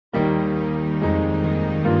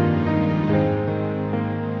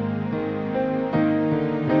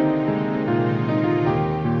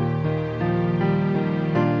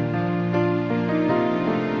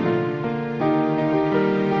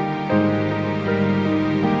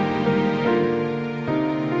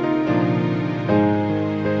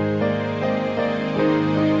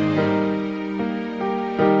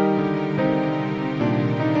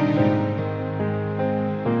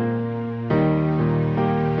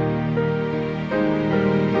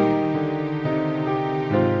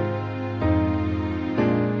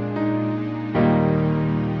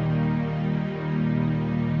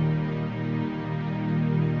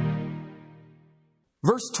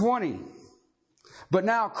Verse 20. But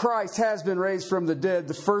now Christ has been raised from the dead,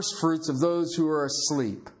 the firstfruits of those who are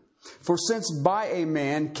asleep. For since by a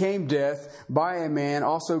man came death, by a man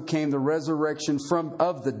also came the resurrection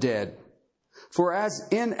of the dead. For as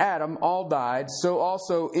in Adam all died, so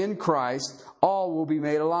also in Christ all will be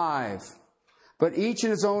made alive. But each in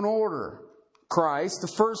his own order. Christ, the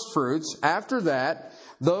firstfruits. After that,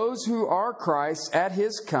 those who are Christ at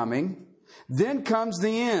his coming. Then comes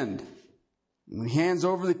the end, when he hands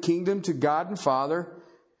over the kingdom to God and Father,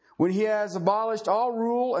 when he has abolished all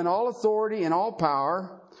rule and all authority and all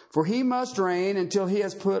power, for he must reign until he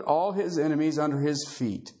has put all his enemies under his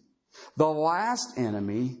feet. The last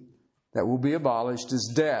enemy that will be abolished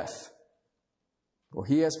is death, for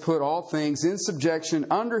he has put all things in subjection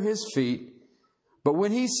under his feet. But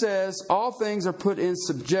when he says all things are put in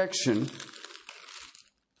subjection,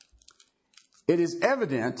 it is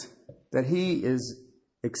evident that he is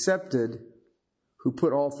accepted who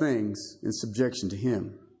put all things in subjection to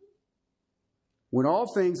him. When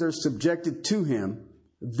all things are subjected to him,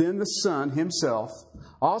 then the Son himself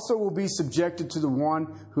also will be subjected to the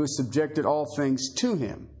one who has subjected all things to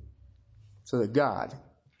him, so that God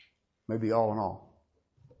may be all in all.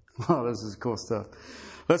 Oh, this is cool stuff.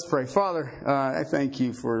 Let's pray. Father, I thank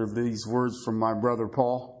you for these words from my brother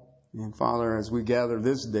Paul. And Father, as we gather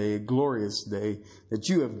this day, a glorious day that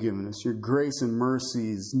you have given us, your grace and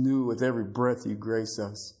mercy is new with every breath you grace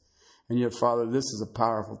us. And yet, Father, this is a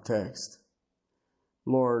powerful text.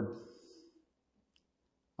 Lord,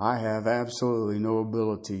 I have absolutely no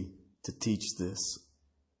ability to teach this.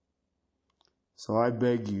 So I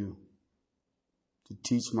beg you to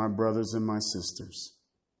teach my brothers and my sisters,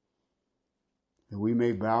 that we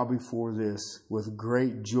may bow before this with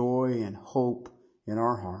great joy and hope in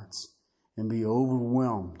our hearts and be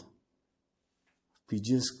overwhelmed, be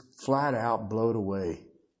just flat out blown away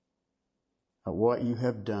at what you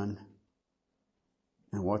have done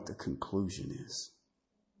and what the conclusion is.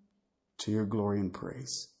 To your glory and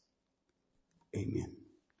praise. Amen.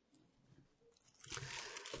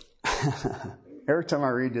 Every time I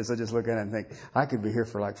read this, I just look at it and think, I could be here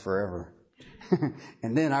for like forever.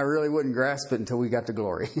 And then I really wouldn't grasp it until we got to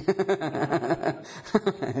glory.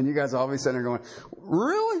 And you guys will all be sitting there going,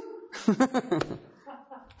 really?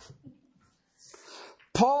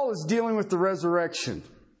 Paul is dealing with the resurrection.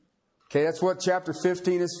 Okay, that's what chapter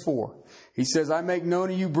 15 is for. He says, I make known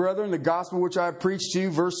to you, brethren, the gospel which I have preached to you,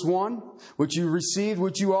 verse 1, which you received,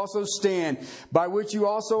 which you also stand, by which you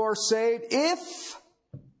also are saved, if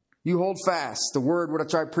you hold fast the word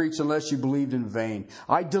which I preached, unless you believed in vain.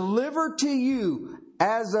 I deliver to you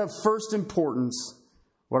as of first importance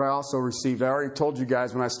what I also received. I already told you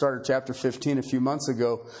guys when I started chapter 15 a few months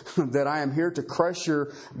ago that I am here to crush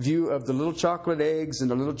your view of the little chocolate eggs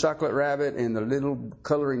and the little chocolate rabbit and the little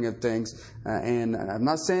coloring of things. And I'm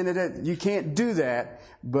not saying that you can't do that,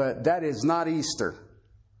 but that is not Easter.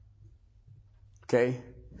 Okay?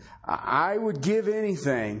 I would give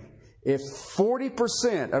anything if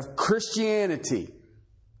 40% of Christianity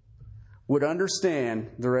would understand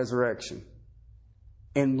the resurrection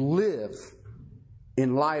and live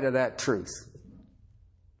in light of that truth.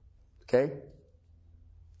 Okay?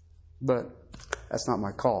 But that's not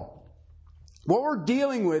my call. What we're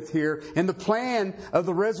dealing with here in the plan of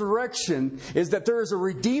the resurrection is that there is a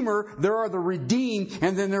Redeemer, there are the redeemed,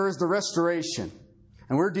 and then there is the restoration.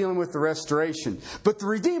 And we're dealing with the restoration. But the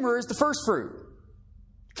Redeemer is the first fruit.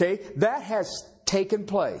 Okay? That has taken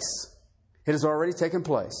place. It has already taken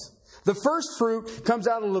place. The first fruit comes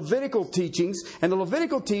out of Levitical teachings, and the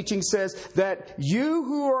Levitical teaching says that you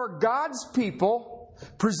who are God's people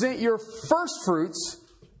present your first fruits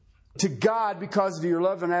to God because of your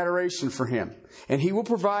love and adoration for Him. And He will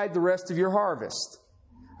provide the rest of your harvest.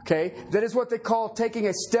 Okay? That is what they call taking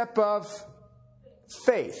a step of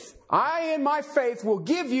faith. I, in my faith, will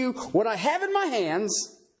give you what I have in my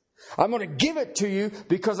hands. I'm going to give it to you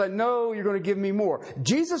because I know you're going to give me more.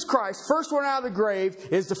 Jesus Christ, first one out of the grave,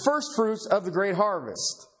 is the first fruits of the great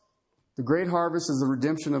harvest. The great harvest is the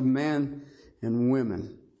redemption of men and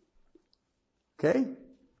women. Okay?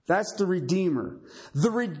 That's the Redeemer.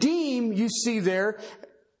 The redeemed, you see there,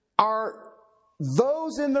 are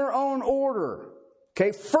those in their own order.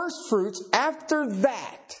 Okay? First fruits after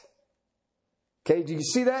that. Okay, do you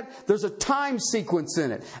see that? There's a time sequence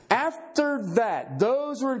in it. After that,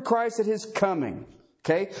 those who are in Christ at His coming.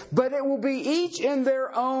 Okay? But it will be each in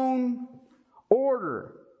their own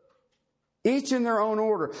order. Each in their own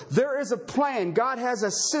order. There is a plan. God has a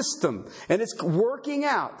system. And it's working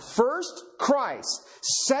out. First, Christ.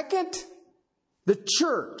 Second, the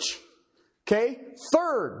church. Okay?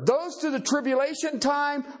 Third, those through the tribulation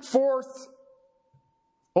time. Fourth,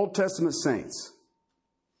 Old Testament saints.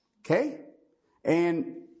 Okay?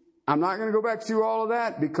 And I'm not going to go back through all of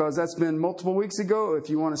that because that's been multiple weeks ago. If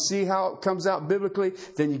you want to see how it comes out biblically,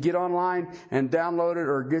 then you get online and download it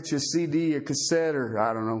or get your CD, a cassette, or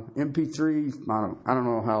I don't know, MP3. I don't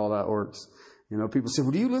know how all that works. You know, people say,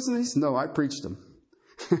 well, do you listen to these? No, I preached them.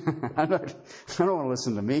 I don't want to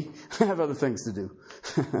listen to me. I have other things to do.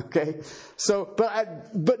 Okay? So,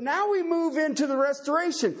 but now we move into the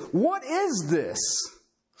restoration. What is this?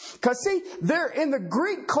 Because see, there in the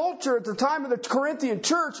Greek culture at the time of the Corinthian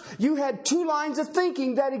church, you had two lines of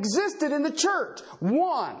thinking that existed in the church.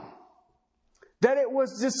 One, that it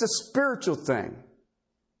was just a spiritual thing.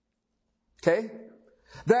 Okay?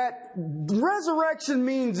 That resurrection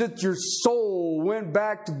means that your soul went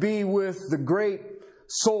back to be with the great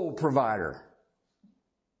soul provider.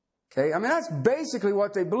 Okay, I mean, that's basically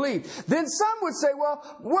what they believe. Then some would say, well,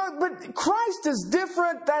 but Christ is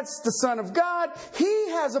different. That's the Son of God. He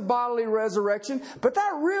has a bodily resurrection, but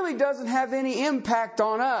that really doesn't have any impact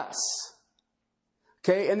on us.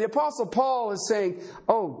 Okay, and the Apostle Paul is saying,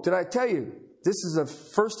 oh, did I tell you? This is of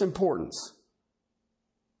first importance.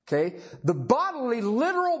 Okay, the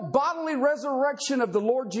literal bodily resurrection of the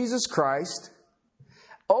Lord Jesus Christ.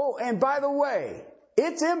 Oh, and by the way,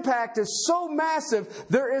 its impact is so massive,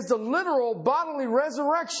 there is the literal bodily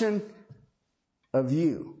resurrection of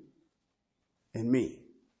you and me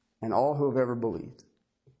and all who have ever believed.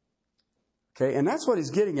 Okay, and that's what he's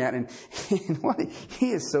getting at. And what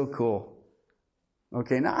he is so cool.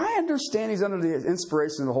 Okay, now I understand he's under the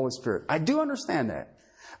inspiration of the Holy Spirit. I do understand that.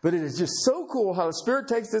 But it is just so cool how the Spirit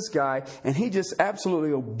takes this guy and he just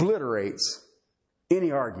absolutely obliterates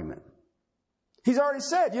any argument. He's already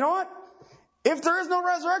said, you know what? If there is no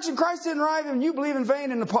resurrection, Christ didn't rise, and you believe in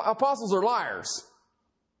vain, and the apostles are liars.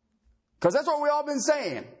 Because that's what we've all been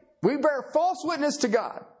saying. We bear false witness to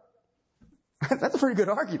God. That's a pretty good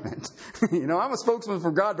argument. You know, I'm a spokesman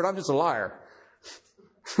for God, but I'm just a liar.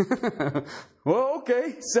 Well,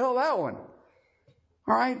 okay, sell that one.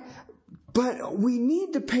 All right? But we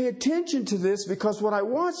need to pay attention to this because what I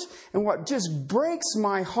watch and what just breaks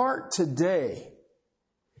my heart today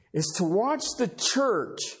is to watch the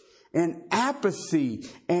church in apathy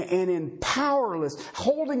and in powerless,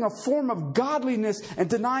 holding a form of godliness and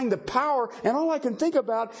denying the power. And all I can think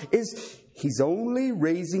about is he's only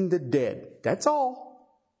raising the dead. That's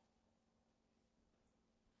all.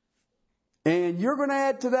 And you're going to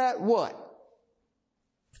add to that what?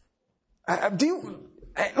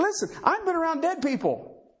 Listen, I've been around dead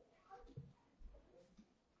people.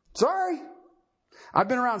 Sorry. I've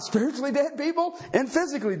been around spiritually dead people and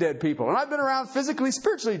physically dead people. And I've been around physically,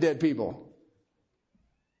 spiritually dead people.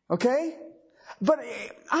 Okay? But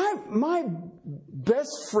my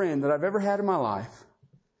best friend that I've ever had in my life,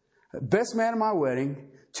 best man at my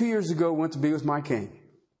wedding, 2 years ago went to be with my king.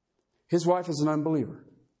 His wife is an unbeliever.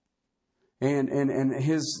 And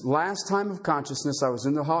his last time of consciousness, I was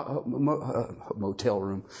in the motel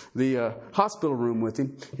room, the hospital room with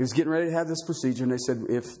him. He was getting ready to have this procedure, and they said,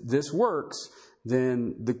 if this works,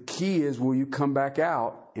 then the key is, will you come back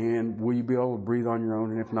out, and will you be able to breathe on your own?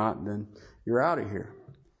 And if not, then you're out of here.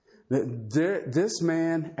 This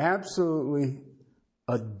man absolutely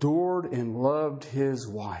adored and loved his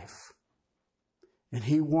wife. And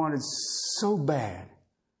he wanted so bad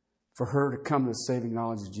for her to come to the saving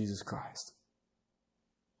knowledge of Jesus Christ.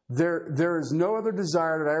 There is no other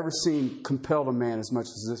desire that I ever seen compelled a man as much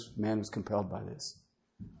as this man was compelled by this.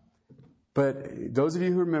 But those of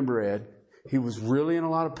you who remember Ed, he was really in a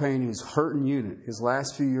lot of pain. He was hurting unit. His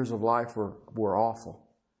last few years of life were awful.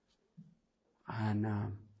 And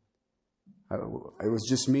it was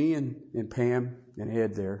just me and Pam and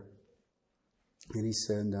Ed there. And he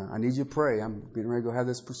said, I need you to pray. I'm getting ready to go have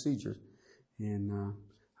this procedure. And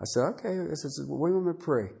I said, okay. I said, what do you want me to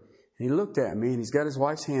pray? And he looked at me, and he's got his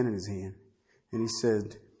wife's hand in his hand. And he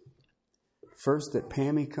said, first, that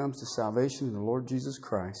Pammy comes to salvation in the Lord Jesus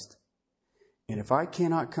Christ. And if I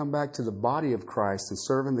cannot come back to the body of Christ and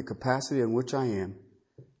serve in the capacity in which I am,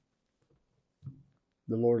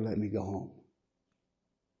 the Lord let me go home.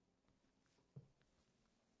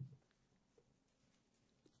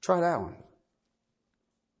 Try that one.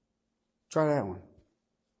 Try that one.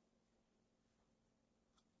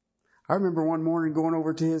 I remember one morning going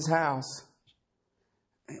over to his house.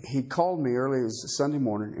 He called me early. It was Sunday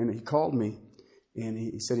morning, and he called me, and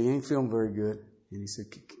he said he ain't feeling very good. And he said,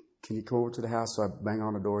 can you come over to the house? So I bang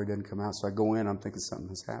on the door. He doesn't come out. So I go in. I'm thinking something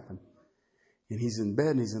has happened. And he's in bed,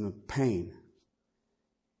 and he's in pain.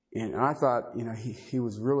 And I thought, he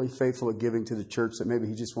was really faithful at giving to the church, that maybe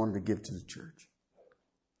he just wanted to give to the church.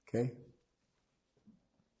 Okay?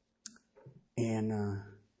 And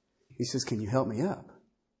he says, can you help me up?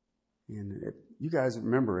 And you guys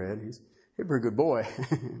remember Ed. He's a pretty good boy.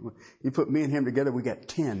 You put me and him together, we got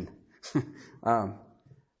 10.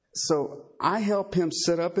 So I help him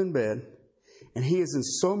sit up in bed, and he is in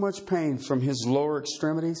so much pain from his lower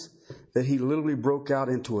extremities that he literally broke out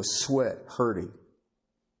into a sweat, hurting.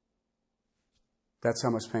 That's how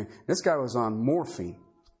much pain. This guy was on morphine.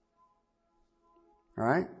 All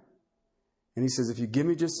right? And he says, if you give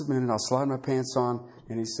me just a minute, I'll slide my pants on.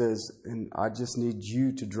 And he says, and I just need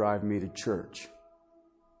you to drive me to church.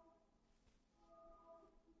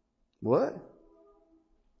 What?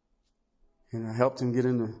 And I helped him get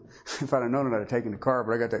in the, if I'd have known it, I'd have taken the car,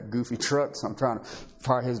 but I got that goofy truck, so I'm trying to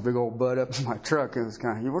fire his big old butt up in my truck. And it's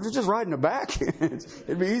kind of, well, just ride in the back.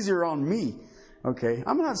 It'd be easier on me. Okay,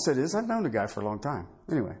 I'm not say this. I've known the guy for a long time.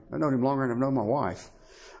 Anyway, I've known him longer than I've known my wife.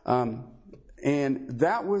 And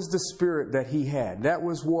that was the spirit that he had. That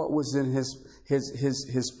was what was in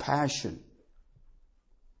his passion.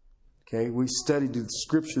 Okay, we studied the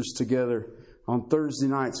scriptures together on Thursday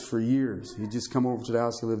nights for years. He'd just come over to the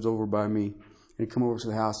house. He lived over by me. He'd come over to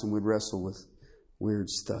the house and we'd wrestle with weird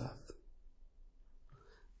stuff.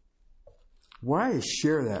 Why I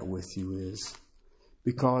share that with you is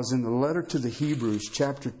because in the letter to the Hebrews,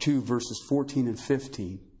 chapter 2, verses 14 and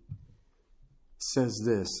 15, says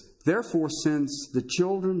this, therefore, since the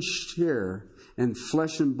children share in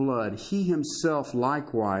flesh and blood, he himself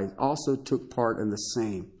likewise also took part in the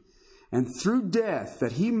same. And through death,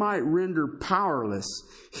 that he might render powerless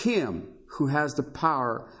him who has the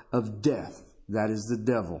power of death, that is the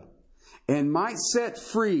devil, and might set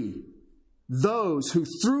free those who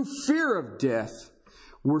through fear of death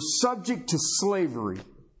were subject to slavery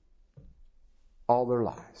all their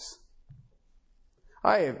lives.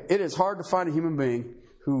 It is hard to find a human being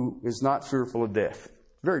who is not fearful of death.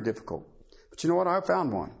 Very difficult. But you know what? I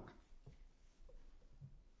found one.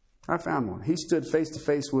 He stood face to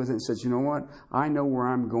face with it and said, you know what? I know where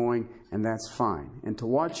I'm going, and that's fine. And to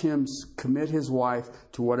watch him commit his wife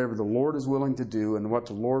to whatever the Lord is willing to do and what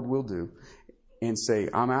the Lord will do, and say,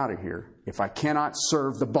 I'm out of here if I cannot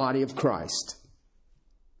serve the body of Christ,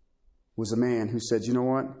 was a man who said, you know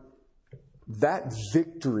what? That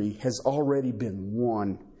victory has already been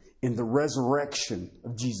won in the resurrection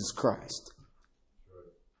of Jesus Christ.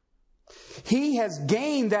 He has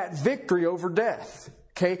gained that victory over death.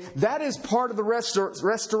 Okay, that is part of the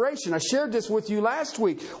restoration. I shared this with you last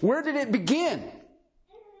week. Where did it begin?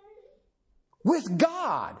 With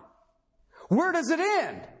God. Where does it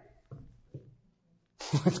end?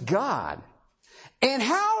 With God. And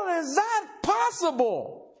how is that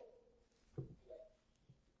possible?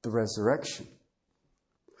 The resurrection.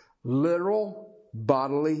 Literal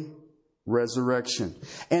bodily resurrection.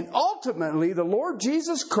 And ultimately, the Lord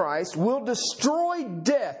Jesus Christ will destroy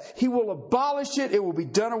death. He will abolish it. It will be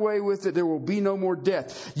done away with it. There will be no more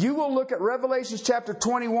death. You will look at Revelation chapter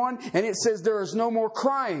 21 and it says there is no more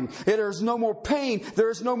crying. There is no more pain.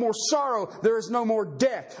 There is no more sorrow. There is no more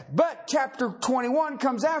death. But chapter 21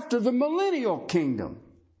 comes after the millennial kingdom.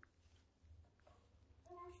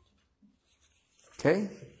 Okay?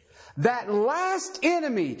 That last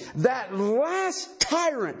enemy, that last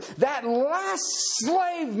tyrant, that last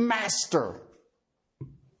slave master,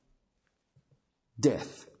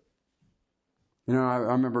 death. You know, I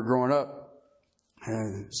remember growing up,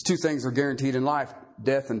 there's two things are guaranteed in life,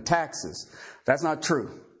 death and taxes. That's not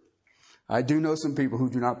true. I do know some people who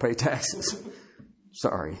do not pay taxes.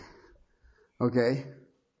 Sorry. Okay?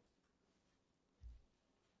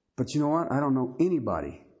 But you know what? I don't know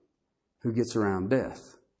anybody who gets around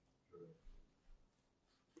death.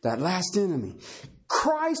 That last enemy.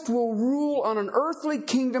 Christ will rule on an earthly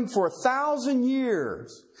kingdom for 1,000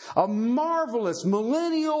 years. A marvelous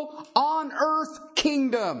millennial on earth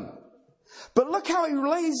kingdom. But look how he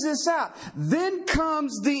lays this out. Then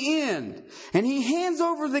comes the end. And he hands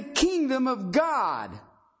over the kingdom of God.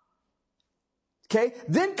 Okay?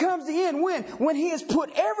 Then comes the end. When? When he has put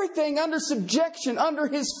everything under subjection under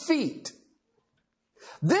his feet.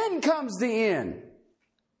 Then comes the end.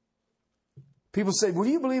 People say, well, do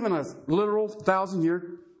you believe in a literal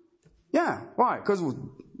 1,000-year? Yeah. Why? Because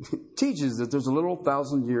it teaches that there's a literal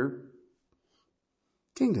 1,000-year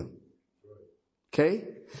kingdom. Okay?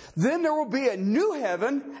 Then there will be a new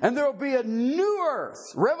heaven and there will be a new earth.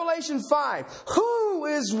 Revelation 5. Who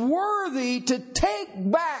is worthy to take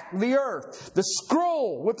back the earth? The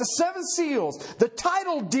scroll with the 7 seals. The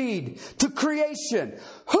title deed to creation.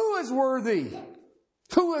 Who is worthy?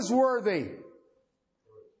 Who is worthy?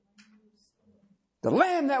 The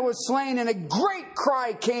Lamb that was slain, and a great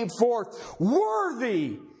cry came forth.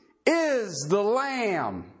 Worthy is the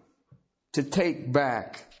Lamb to take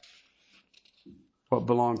back what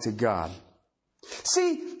belonged to God.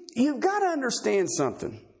 See, you've got to understand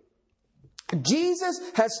something. Jesus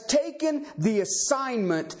has taken the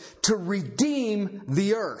assignment to redeem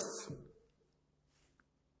the earth.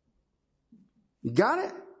 You got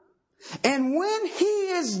it? And when He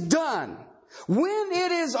is done, when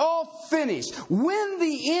it is all finished, when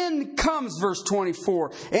the end comes, verse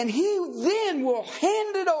 24, and He then will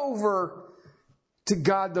hand it over to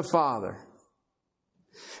God the Father.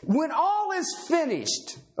 When all is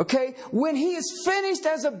finished, okay, when He is finished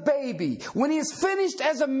as a baby, when He is finished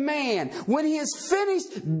as a man, when He is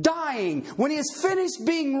finished dying, when He is finished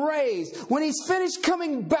being raised, when He's finished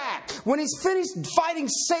coming back, when He's finished fighting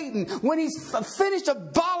Satan, when He's finished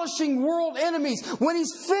abolishing world enemies, when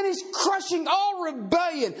He's finished crushing all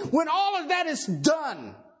rebellion, when all of that is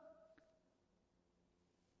done,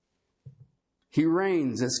 He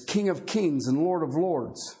reigns as King of Kings and Lord of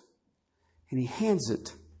Lords. And He hands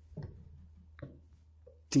it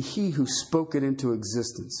to He who spoke it into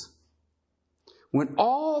existence. When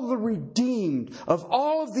all the redeemed of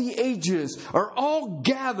all of the ages are all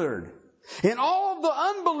gathered, and all of the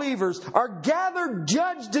unbelievers are gathered,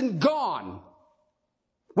 judged, and gone,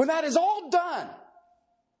 when that is all done,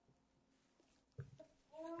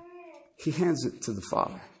 He hands it to the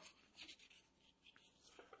Father.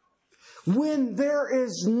 When there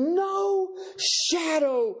is no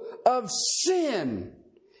shadow of sin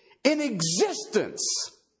in existence,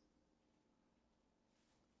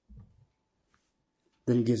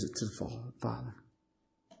 then He gives it to the Father.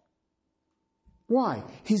 Why?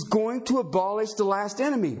 He's going to abolish the last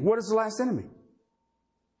enemy. What is the last enemy?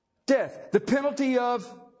 Death. The penalty of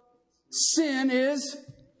sin is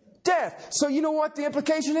death. So you know what the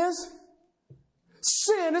implication is?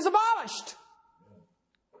 Sin is abolished.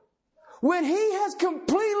 When He has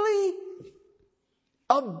completely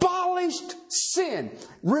abolished sin,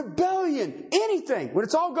 rebellion, anything, when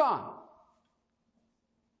it's all gone,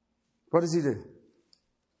 what does He do?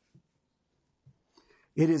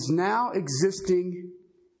 It is now existing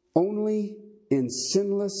only in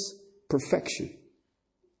sinless perfection.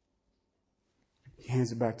 He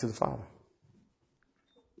hands it back to the Father.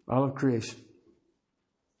 All of creation.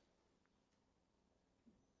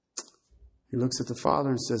 He looks at the Father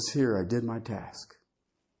and says, "Here, I did my task.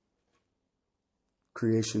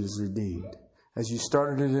 Creation is redeemed. As you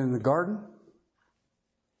started it in the garden,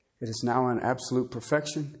 it is now in absolute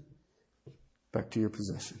perfection. Back to your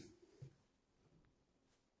possession."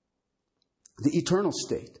 The eternal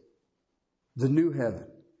state, the new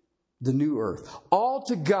heaven, the new earth, all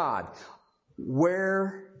to God,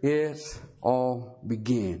 where it all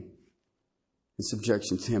began. In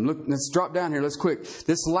subjection to Him. Look, let's drop down here. Let's quick.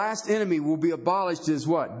 This last enemy will be abolished is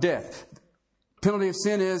what? Death. Penalty of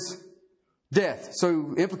sin is death.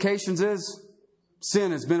 So implications is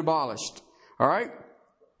sin has been abolished. All right?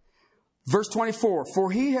 Verse 24. For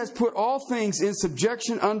He has put all things in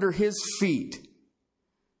subjection under His feet.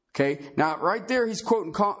 Okay, now right there he's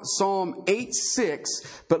quoting Psalm 8:6,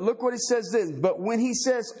 but look what he says then. But when he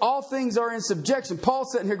says all things are in subjection,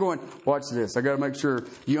 Paul's sitting here going, watch this, I got to make sure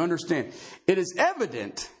you understand. It is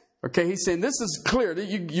evident, okay, he's saying this is clear.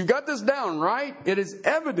 You got this down, right? It is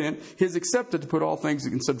evident He's accepted to put all things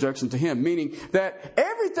in subjection to Him, meaning that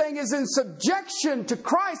everything is in subjection to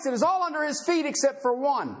Christ. It is all under His feet except for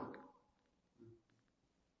one.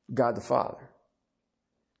 God the Father.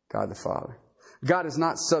 God the Father. God is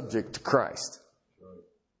not subject to Christ.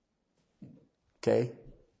 Okay?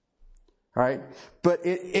 All right? But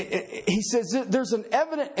he says there's an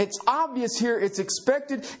evident, it's obvious here, it's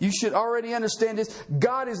expected. You should already understand this.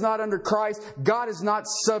 God is not under Christ. God is not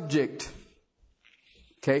subject.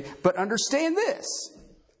 Okay? But understand this.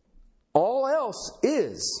 All else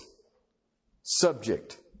is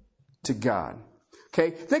subject to God. Okay?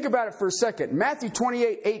 Think about it for a second. Matthew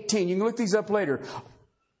 28:18. You can look these up later.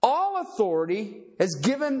 All authority is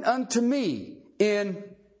given unto me in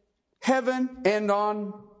heaven and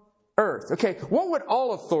on earth. Okay, what would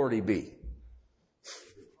all authority be?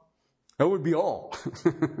 That would be all.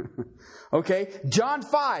 Okay, John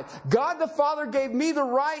 5. God the Father gave me the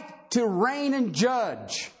right to reign and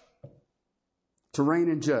judge. To reign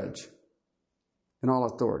and judge in all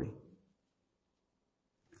authority.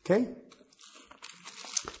 Okay?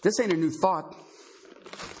 This ain't a new thought.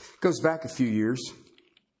 It goes back a few years.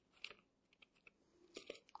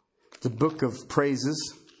 The book of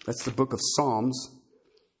praises, that's the book of Psalms.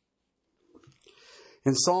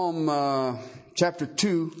 In Psalm chapter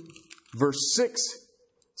 2, verse 6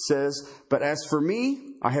 says, "But as for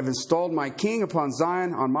me, I have installed my king upon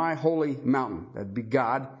Zion on my holy mountain." That'd be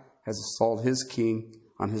God has installed His king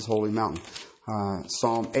on His holy mountain.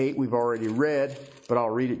 Psalm 8 we've already read, but I'll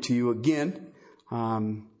read it to you again.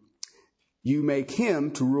 you make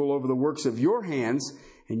him to rule over the works of your hands,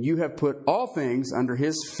 and you have put all things under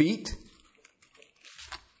his feet.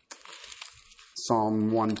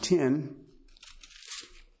 Psalm 110,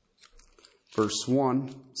 verse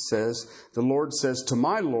 1 says, the Lord says to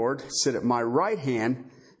my Lord, sit at my right hand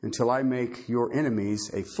until I make your enemies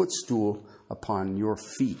a footstool upon your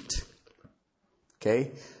feet.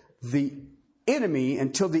 Okay? The enemy,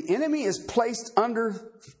 until the enemy is placed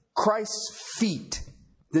under Christ's feet,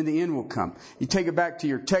 then the end will come. You take it back to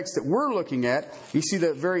your text that we're looking at, you see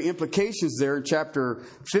the very implications there in chapter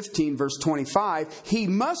 15, verse 25. He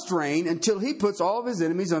must reign until he puts all of his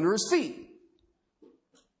enemies under his feet.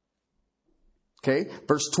 Okay,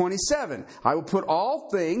 verse 27. I will put all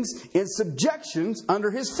things in subjections under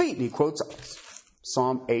his feet. And he quotes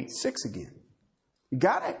Psalm 8:6 again. You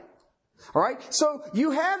got it? All right, so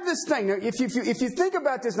you have this thing. Now, if you think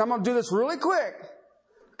about this, and I'm going to do this really quick.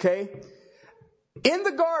 Okay, in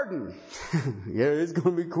the garden, yeah, it's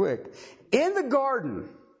going to be quick. In the garden,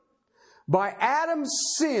 by Adam's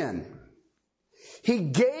sin, he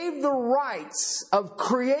gave the rights of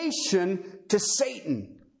creation to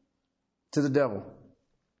Satan, to the devil.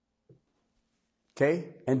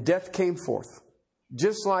 Okay? And death came forth,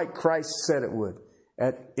 just like Christ said it would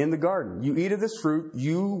in the garden. You eat of this fruit,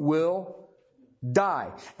 you will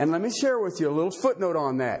die. And let me share with you a little footnote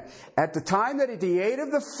on that. At the time that he ate of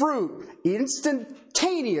the fruit,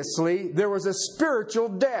 instantaneously, there was a spiritual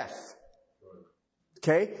death.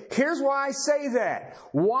 Okay? Here's why I say that.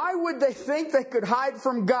 Why would they think they could hide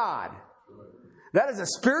from God? That is a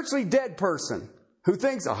spiritually dead person who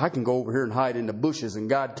thinks, oh, I can go over here and hide in the bushes and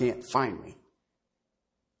God can't find me.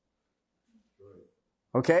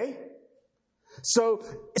 Okay? So,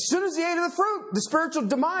 as soon as he ate of the fruit, the spiritual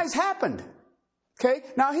demise happened. Okay?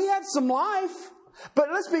 Now, he had some life, but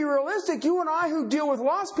let's be realistic. You and I who deal with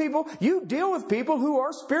lost people, you deal with people who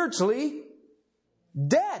are spiritually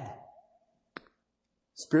dead.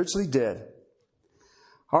 Spiritually dead.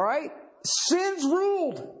 All right? Sins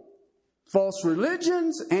ruled. False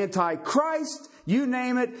religions, anti-Christ, you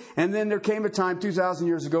name it. And then there came a time 2,000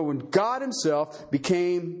 years ago when God himself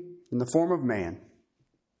became in the form of man.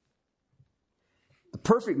 The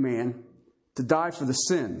perfect man to die for the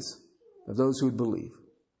sins of those who would believe.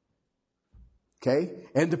 Okay?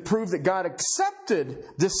 And to prove that God accepted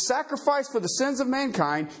this sacrifice for the sins of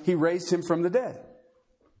mankind, he raised him from the dead.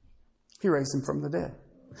 He raised him from the dead.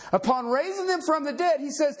 Upon raising them from the dead, he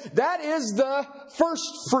says, that is the first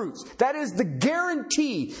fruits. That is the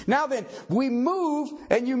guarantee. Now then, we move,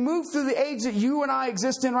 and you move through the age that you and I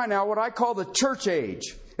exist in right now, what I call the church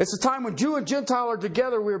age. It's a time when Jew and Gentile are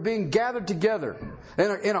together. We are being gathered together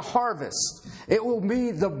in a harvest. It will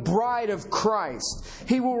be the bride of Christ.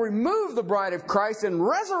 He will remove the bride of Christ in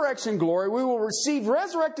resurrection glory. We will receive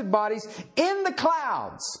resurrected bodies in the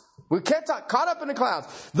clouds. We get caught up in the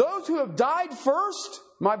clouds. Those who have died first,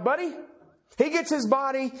 my buddy, he gets his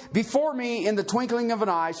body before me in the twinkling of an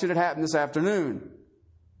eye, should it happen this afternoon.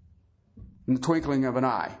 In the twinkling of an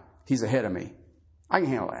eye. He's ahead of me. I can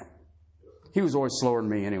handle that. He was always slower than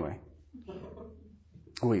me anyway.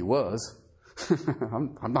 Well, he was.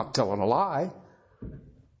 I'm not telling a lie.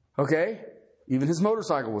 Okay? Even his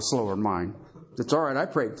motorcycle was slower than mine. It's all right. I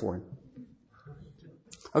prayed for him.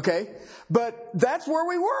 Okay? But that's where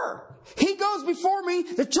we were. He goes before me,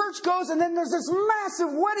 the church goes, and then there's this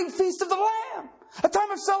massive wedding feast of the Lamb. A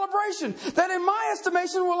time of celebration that in my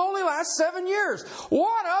estimation will only last 7 years.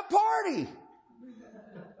 What a party!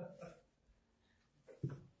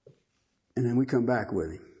 And then we come back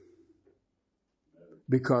with him.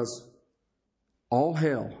 Because all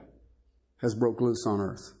hell has broke loose on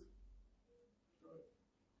earth.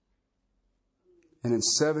 And in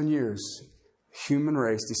 7 years, human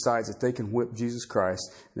race decides that they can whip Jesus Christ,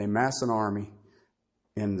 and they mass an army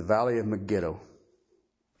in the valley of Megiddo,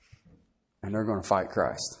 and they're going to fight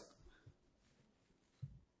Christ.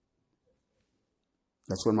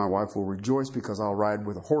 That's when my wife will rejoice, because I'll ride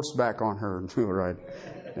with a horseback on her and do a ride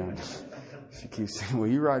down. She keeps saying, "Will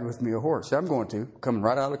you ride with me a horse?" Yeah, I'm going to. Coming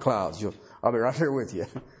right out of the clouds. I'll be right there with you.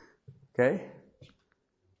 Okay?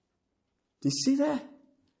 Do you see that?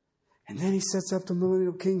 And then he sets up the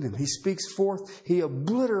millennial kingdom. He speaks forth. He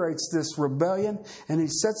obliterates this rebellion. And he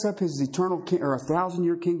sets up his eternal or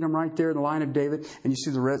 1,000-year kingdom right there in the line of David. And you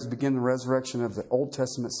see begin the resurrection of the Old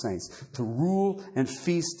Testament saints to rule and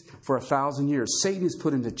feast for 1,000 years. Satan is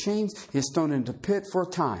put into chains. He is thrown into a pit for a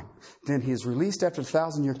time. Then he is released after the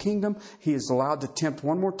 1,000-year kingdom. He is allowed to tempt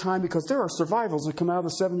one more time, because there are survivals that come out of the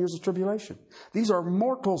 7 years of tribulation. These are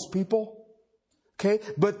mortals, people. Okay,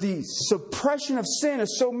 but the suppression of sin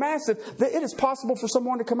is so massive that it is possible for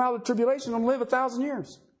someone to come out of tribulation and live 1,000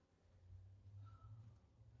 years.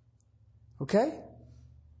 Okay?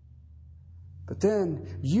 But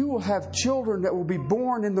then you will have children that will be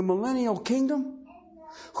born in the millennial kingdom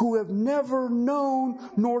who have never known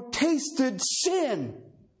nor tasted sin.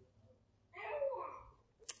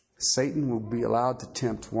 Satan will be allowed to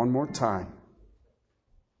tempt one more time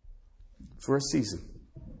for a season.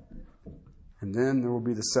 And then there will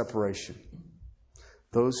be the separation.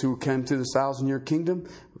 Those who came to the 1,000-year kingdom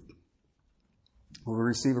will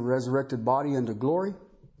receive a resurrected body unto glory.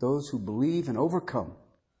 Those who believe and overcome.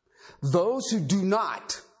 Those who do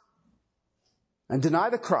not and deny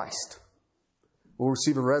the Christ will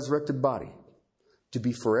receive a resurrected body to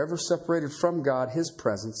be forever separated from God, His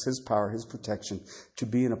presence, His power, His protection, to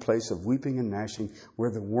be in a place of weeping and gnashing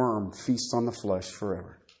where the worm feasts on the flesh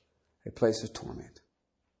forever. A place of torment.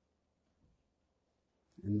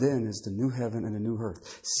 And then is the new heaven and the new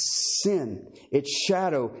earth. Sin, its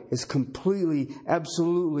shadow is completely,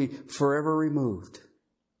 absolutely, forever removed.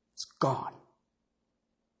 It's gone.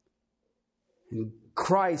 And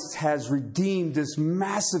Christ has redeemed this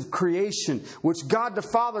massive creation, which God the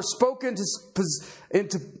Father spoke into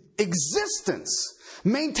existence,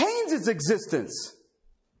 maintains its existence.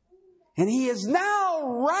 And He has now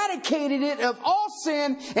eradicated it of all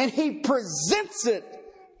sin, and He presents it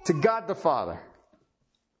to God the Father.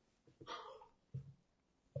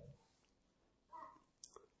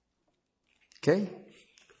 Okay?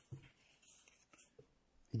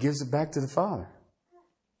 He gives it back to the Father.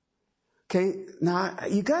 Okay, now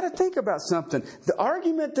you got to think about something. The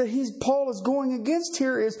argument that Paul is going against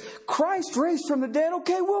here is Christ raised from the dead.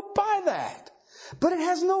 Okay, we'll buy that. But it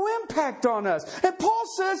has no impact on us. And Paul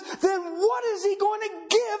says, then what is he going to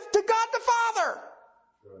give to God the Father?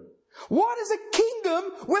 What is a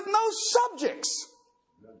kingdom with no subjects?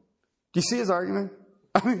 Do you see his argument?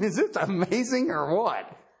 I mean, is it amazing or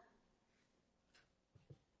what?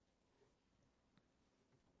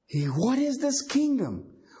 What is this kingdom?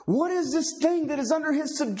 What is this thing that is under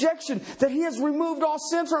His subjection that He has removed all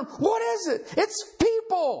sin from? What is it? It's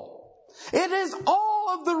people. It is all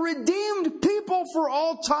of the redeemed people for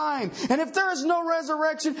all time. And if there is no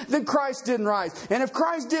resurrection, then Christ didn't rise. And if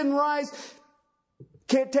Christ didn't rise,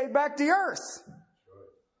 can't take back the earth.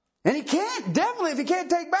 And He can't. Definitely, if He can't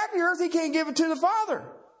take back the earth, He can't give it to the Father.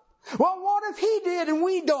 Well, what if He did and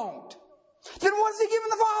we don't? Then what is He giving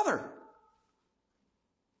the Father?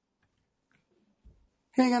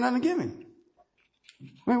 He ain't got nothing to give Him.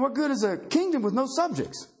 I mean, what good is a kingdom with no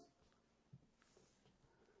subjects?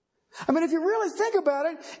 I mean, if you really think about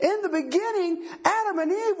it, in the beginning, Adam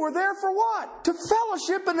and Eve were there for what? To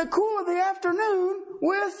fellowship in the cool of the afternoon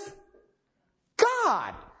with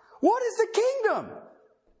God. What is the kingdom?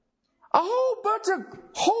 A whole bunch of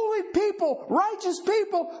holy people, righteous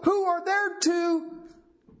people who are there to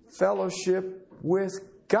fellowship with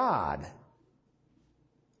God.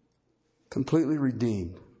 Completely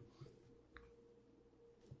redeemed.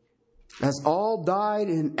 As all died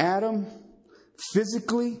in Adam,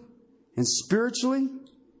 physically and spiritually,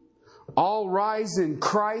 all rise in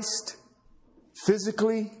Christ,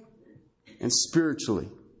 physically and spiritually.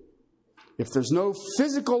 If there's no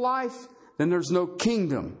physical life, then there's no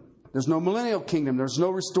kingdom. There's no millennial kingdom. There's no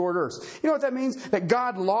restored earth. You know what that means? That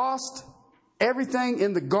God lost everything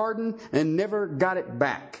in the garden and never got it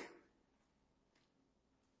back.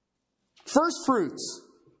 First fruits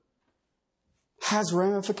has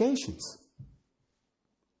ramifications.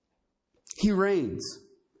 He reigns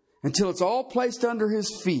until it's all placed under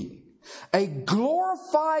His feet. A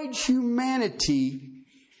glorified humanity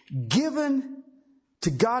given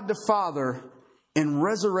to God the Father in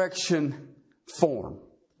resurrection form.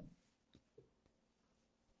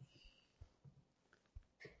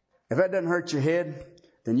 If that doesn't hurt your head,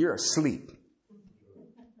 then you're asleep.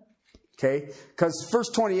 Okay? Because verse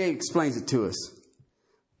 28 explains it to us.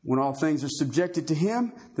 When all things are subjected to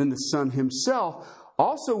Him, then the Son Himself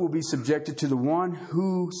also will be subjected to the one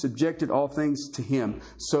who subjected all things to Him.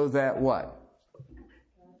 So that what?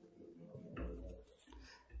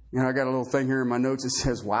 And I got a little thing here in my notes that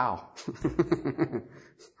says, wow.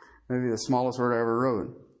 Maybe the smallest word I ever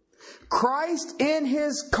wrote. Christ in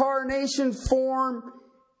His carnation form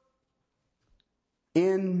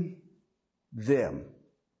in them.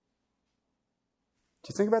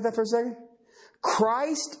 Did you think about that for a second?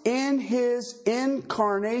 Christ in His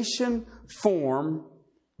incarnation form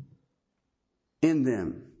in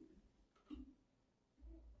them.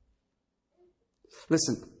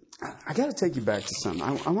 Listen, I got to take you back to something.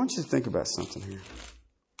 I want you to think about something here.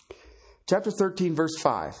 Chapter 13, verse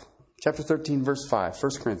 5. Chapter 13, verse 5.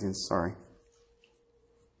 1 Corinthians, sorry.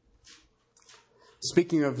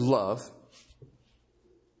 Speaking of love.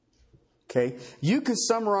 Okay? You can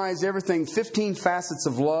summarize everything, 15 facets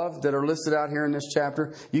of love that are listed out here in this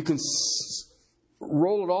chapter. You can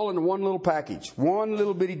roll it all into one little package, one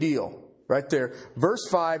little bitty deal right there. Verse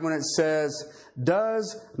 5, when it says,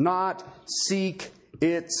 does not seek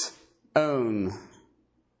its own.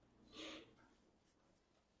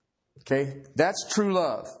 Okay, that's true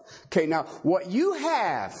love. Okay, now what you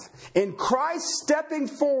have in Christ stepping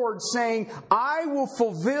forward saying, I will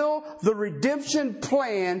fulfill the redemption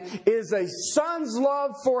plan, is a son's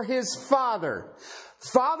love for his father.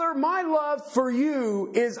 Father, my love for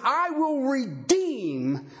you is I will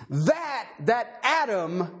redeem that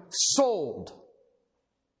Adam sold.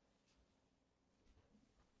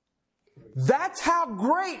 That's how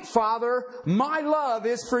great, Father, my love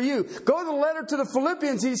is for you. Go to the letter to the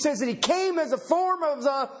Philippians. He says that he came as a form of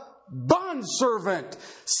the bondservant,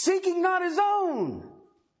 seeking not his own,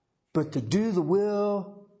 but to do the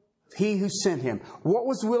will of he who sent him. What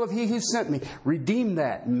was the will of he who sent me? Redeem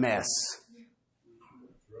that mess.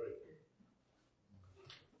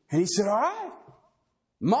 And he said, all right,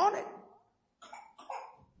 I'm on it.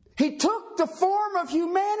 He took the form of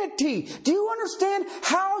humanity. Do you understand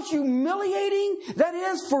how humiliating that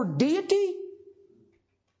is for deity?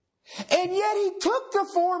 And yet he took the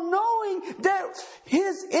form knowing that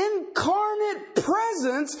his incarnate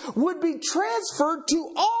presence would be transferred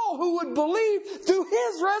to all who would believe through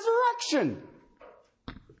his resurrection.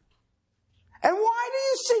 And why do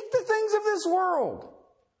you seek the things of this world?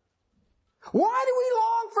 Why do we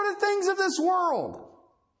long for the things of this world?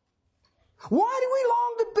 Why do we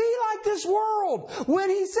long to be like this world? When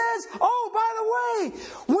he says, oh, by the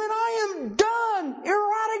way, when I am done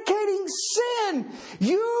eradicating sin,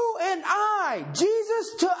 you and I,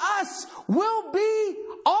 Jesus to us, will be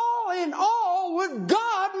all in all with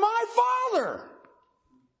God my Father.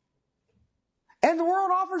 And the world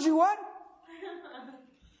offers you what?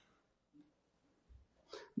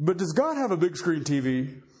 But does God have a big screen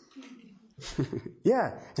TV?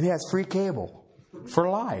 Yeah, and he has free cable for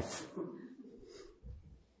life.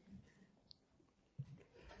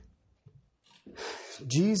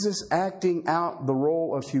 Jesus acting out the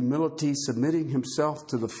role of humility, submitting himself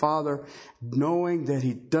to the Father, knowing that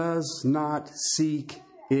he does not seek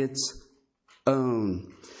its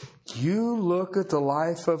own. You look at the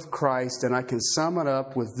life of Christ, and I can sum it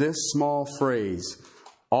up with this small phrase: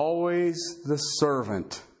 always the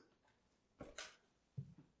servant.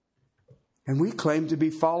 And we claim to be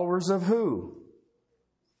followers of who?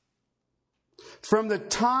 From the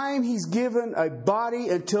time he's given a body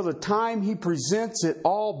until the time he presents it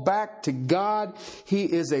all back to God, he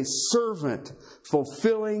is a servant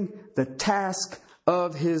fulfilling the task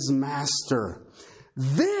of his master.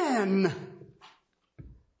 Then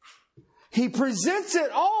he presents it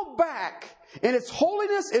all back in its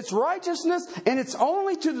holiness, its righteousness, and it's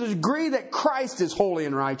only to the degree that Christ is holy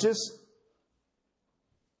and righteous.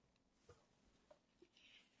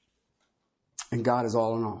 And God is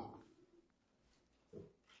all in all.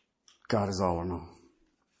 God is all in all.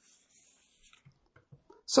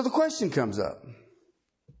 So the question comes up.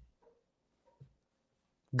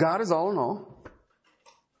 God is all in all.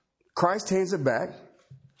 Christ hands it back.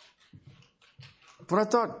 But I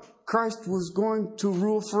thought Christ was going to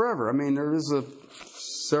rule forever. I mean, there is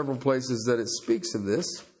several places that it speaks of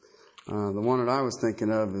this. The one that I was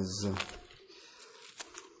thinking of is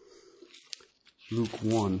Luke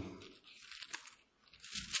 1.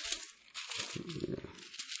 Yeah.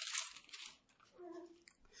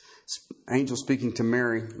 Angel speaking to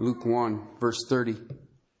Mary, Luke 1, verse 30.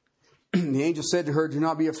 The angel said to her, do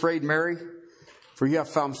not be afraid, Mary, for you have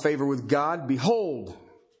found favor with God. Behold,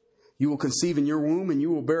 you will conceive in your womb, and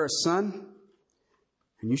you will bear a son,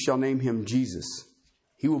 and you shall name him Jesus.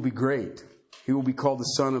 He will be great. He will be called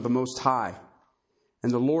the Son of the Most High.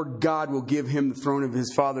 And the Lord God will give him the throne of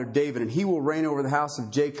his father David, and he will reign over the house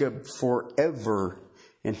of Jacob forever,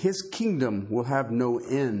 and his kingdom will have no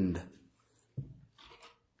end.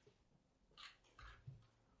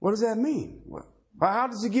 What does that mean? Well, how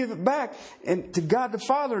does he give it back and to God the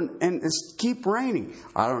Father and keep reigning?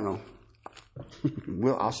 I don't know.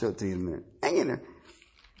 Well, I'll show it to you in a minute. Hang in there.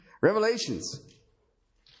 Revelations.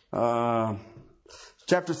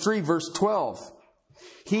 Chapter 3, verse 12.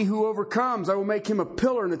 He who overcomes, I will make him a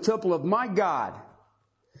pillar in the temple of my God.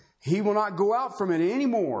 He will not go out from it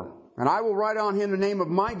anymore. And I will write on him the name of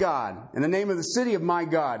my God and the name of the city of my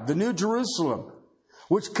God, the New Jerusalem,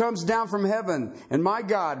 which comes down from heaven, and my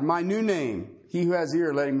God, my new name. He who has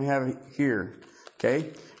ear, let him have it hear.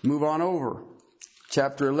 Okay, move on over.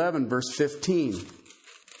 Chapter 11, verse 15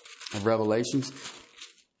 of Revelations.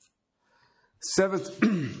 Seventh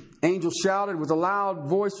angel shouted with a loud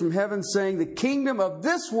voice from heaven, saying, "The kingdom of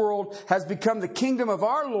this world has become the kingdom of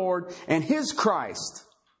our Lord and His Christ,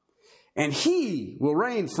 and He will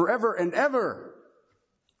reign forever and ever."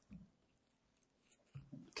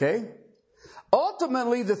 Okay?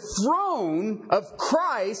 Ultimately, the throne of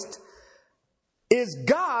Christ is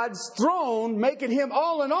God's throne, making Him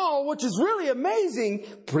all in all, which is really amazing.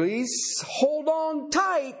 Please hold on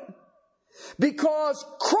tight, because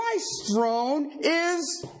Christ's throne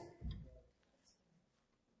is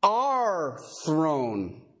our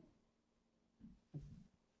throne.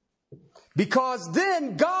 Because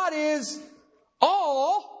then God is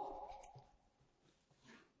all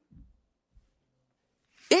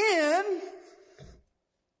in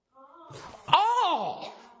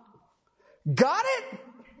all. Got it?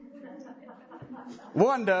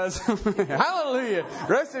 One does. Hallelujah.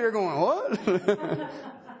 The rest of you are going, what?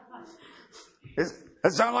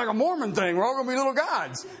 That sounds like a Mormon thing. We're all going to be little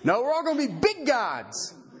gods. No, we're all going to be big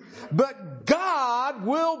gods. But God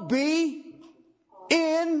will be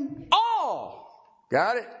in all.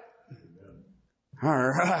 Got it? All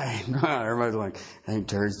right. Everybody's like, I think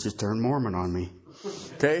Terry's just turned Mormon on me.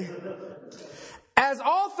 Okay? As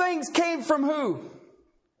all things came from who?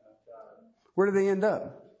 Where do they end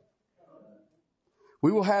up?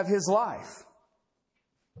 We will have His life.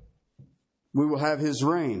 We will have His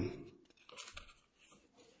reign.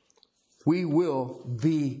 We will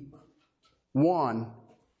be one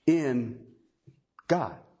in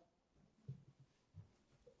God.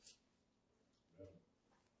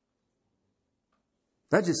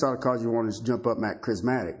 That just ought to cause you to want to jump up and act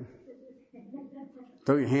charismatic.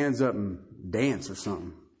 Throw your hands up and dance or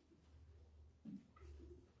something.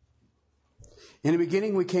 In the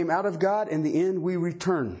beginning, we came out of God. In the end, we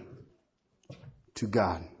return to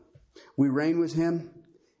God. We reign with Him,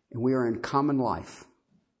 and we are in common life.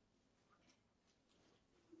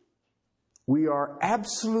 We are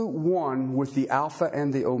absolute one with the Alpha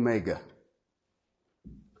and the Omega.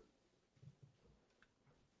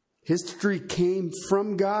 History came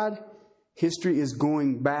from God. History is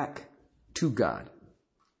going back to God.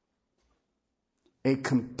 A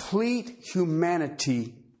complete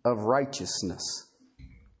humanity of righteousness.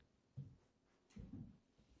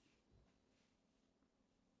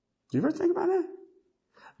 Do you ever think about that?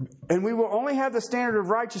 And we will only have the standard of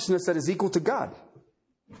righteousness that is equal to God.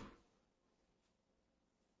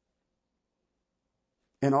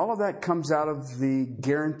 And all of that comes out of the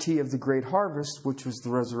guarantee of the great harvest, which was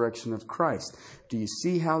the resurrection of Christ. Do you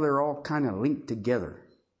see how they're all kind of linked together?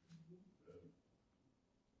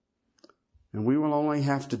 And we will only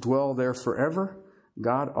have to dwell there forever.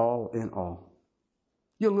 God all in all.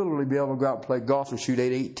 You'll literally be able to go out and play golf and shoot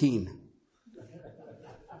 818.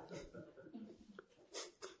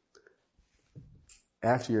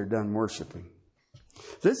 After you're done worshiping.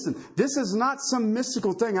 Listen, this is not some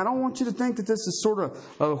mystical thing. I don't want you to think that this is sort of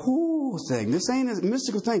a whoo thing. This ain't a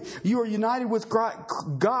mystical thing. You are united with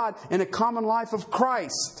God in a common life of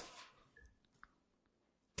Christ.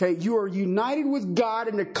 Okay, you are united with God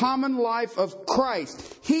in the common life of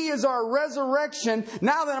Christ. He is our resurrection.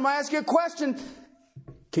 Now then, I'm going to ask you a question.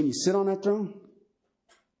 Can you sit on that throne?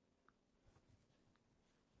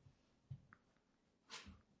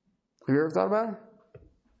 Have you ever thought about it?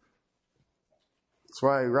 That's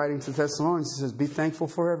why writing to Thessalonians, he says, be thankful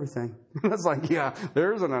for everything. That's like, yeah,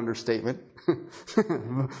 there's an understatement.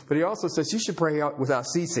 But he also says, you should pray out without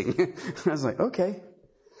ceasing. I was like, okay.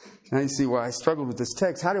 Now you see why I struggled with this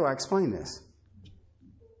text. How do I explain this?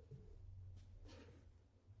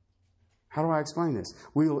 How do I explain this?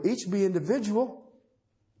 We will each be individual.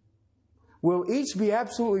 We'll each be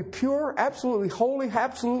absolutely pure, absolutely holy,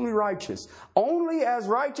 absolutely righteous. Only as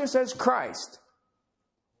righteous as Christ.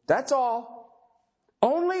 That's all.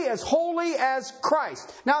 Only as holy as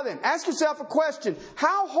Christ. Now then, ask yourself a question.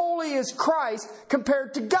 How holy is Christ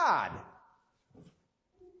compared to God?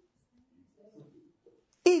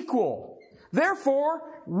 Equal. Therefore,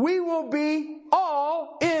 we will be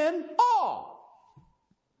all in all.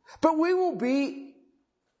 But we will be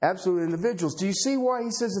absolute individuals. Do you see why he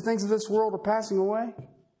says the things of this world are passing away?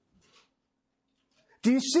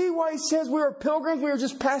 Do you see why he says we are pilgrims, we are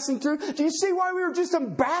just passing through? Do you see why we are just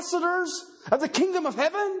ambassadors of the kingdom of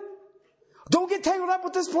heaven? Don't get tangled up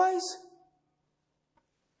with this place.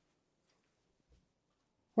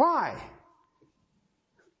 Why?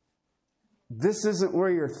 This isn't where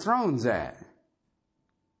your throne's at.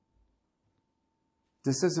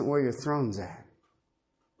 This isn't where your throne's at.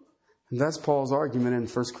 And that's Paul's argument in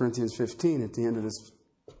 1 Corinthians 15 at the end of this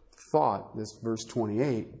thought, this verse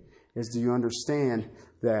 28, is do you understand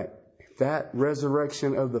that that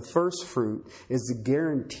resurrection of the first fruit is the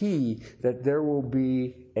guarantee that there will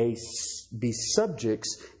be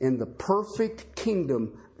subjects in the perfect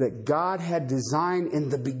kingdom that God had designed in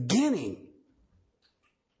the beginning.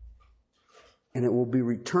 And it will be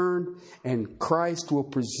returned, and Christ will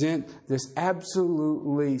present this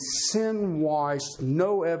absolutely sin-washed,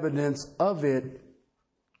 no evidence of it,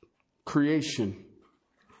 creation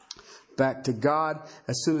back to God.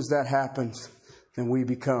 As soon as that happens, then we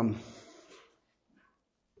become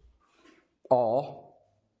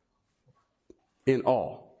in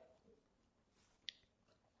awe.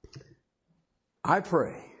 I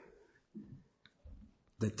pray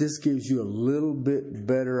that this gives you a little bit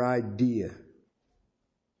better idea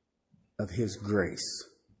of His grace.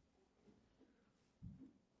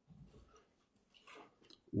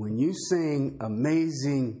 When you sing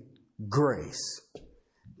Amazing Grace,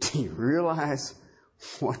 do you realize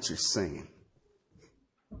what you're singing?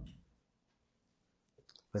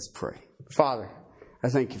 Let's pray. Father, I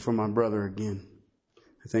thank you for my brother again.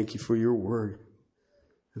 I thank you for your word.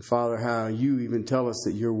 And Father, how you even tell us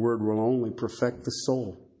that your word will only perfect the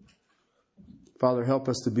soul. Father, help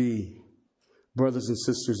us to be brothers and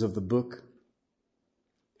sisters of the book.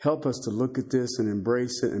 Help us to look at this and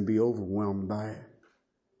embrace it and be overwhelmed by it.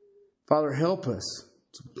 Father, help us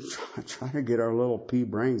to try to get our little pea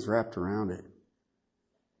brains wrapped around it.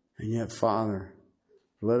 And yet, Father,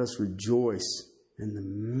 let us rejoice in the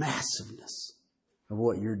massiveness of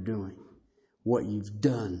what you're doing, what you've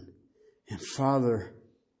done. And Father,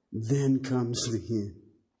 then comes the end.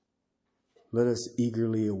 Let us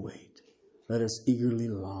eagerly await. Let us eagerly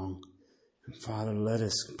long. And Father, let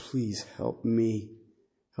us please help me,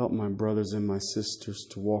 help my brothers and my sisters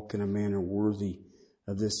to walk in a manner worthy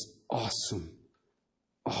of this awesome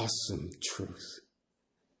truth.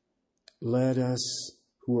 Let us,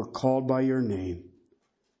 who are called by your name,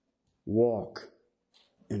 walk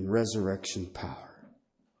in resurrection power.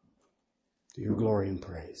 To your glory and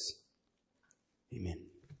praise. Amen.